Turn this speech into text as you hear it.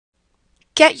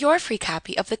Get your free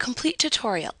copy of the complete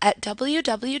tutorial at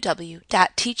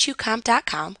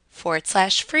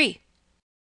www.teachucomp.com/free.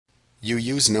 You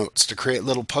use notes to create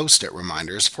little post-it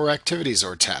reminders for activities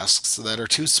or tasks that are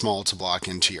too small to block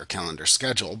into your calendar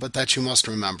schedule, but that you must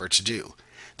remember to do.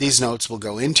 These notes will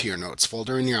go into your Notes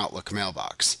folder in your Outlook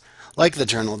mailbox. Like the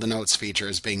journal, the Notes feature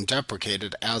is being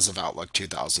deprecated as of Outlook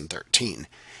 2013.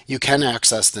 You can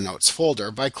access the Notes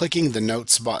folder by clicking the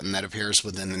Notes button that appears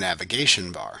within the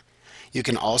navigation bar. You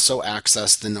can also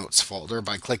access the Notes folder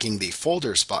by clicking the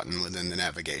Folders button within the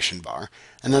navigation bar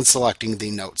and then selecting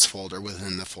the Notes folder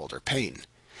within the folder pane.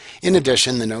 In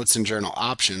addition, the Notes and Journal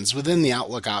options within the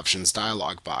Outlook Options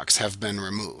dialog box have been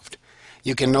removed.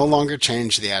 You can no longer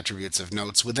change the attributes of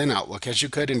Notes within Outlook as you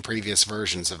could in previous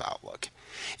versions of Outlook.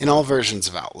 In all versions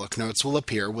of Outlook, Notes will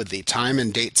appear with the time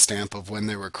and date stamp of when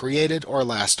they were created or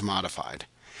last modified.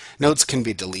 Notes can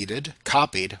be deleted,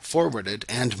 copied, forwarded,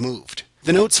 and moved.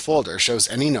 The Notes folder shows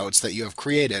any notes that you have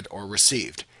created or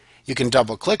received. You can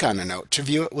double-click on a note to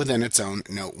view it within its own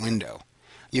note window.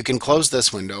 You can close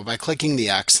this window by clicking the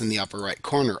X in the upper right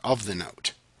corner of the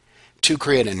note. To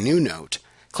create a new note,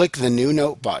 click the New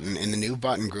Note button in the New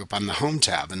Button group on the Home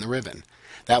tab in the ribbon.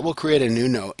 That will create a new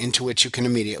note into which you can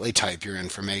immediately type your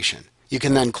information. You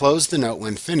can then close the note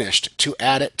when finished to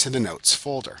add it to the Notes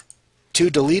folder. To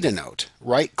delete a note,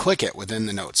 right-click it within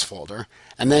the Notes folder,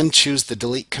 and then choose the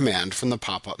Delete command from the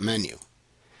pop-up menu.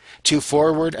 To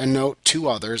forward a note to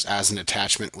others as an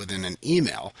attachment within an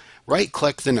email,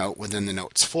 right-click the note within the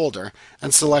Notes folder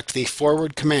and select the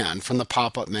Forward command from the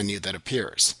pop-up menu that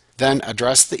appears. Then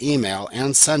address the email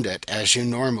and send it as you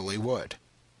normally would.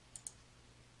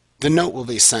 The note will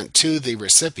be sent to the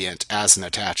recipient as an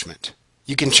attachment.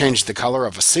 You can change the color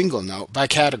of a single note by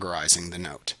categorizing the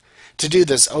note. To do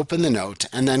this, open the note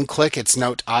and then click its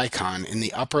note icon in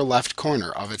the upper left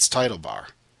corner of its title bar.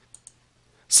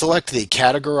 Select the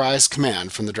Categorize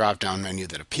command from the drop-down menu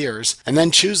that appears, and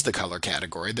then choose the color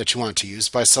category that you want to use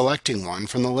by selecting one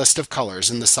from the list of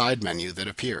colors in the side menu that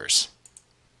appears.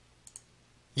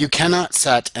 You cannot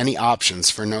set any options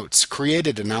for notes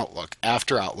created in Outlook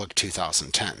after Outlook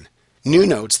 2010. New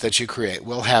notes that you create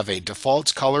will have a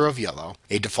default color of yellow,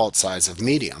 a default size of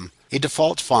medium, a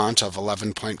default font of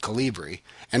 11-point Calibri,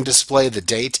 and display the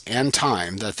date and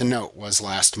time that the note was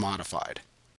last modified.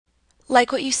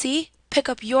 Like what you see? Pick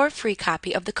up your free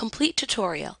copy of the complete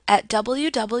tutorial at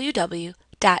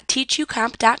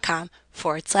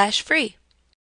www.teachucomp.com/free.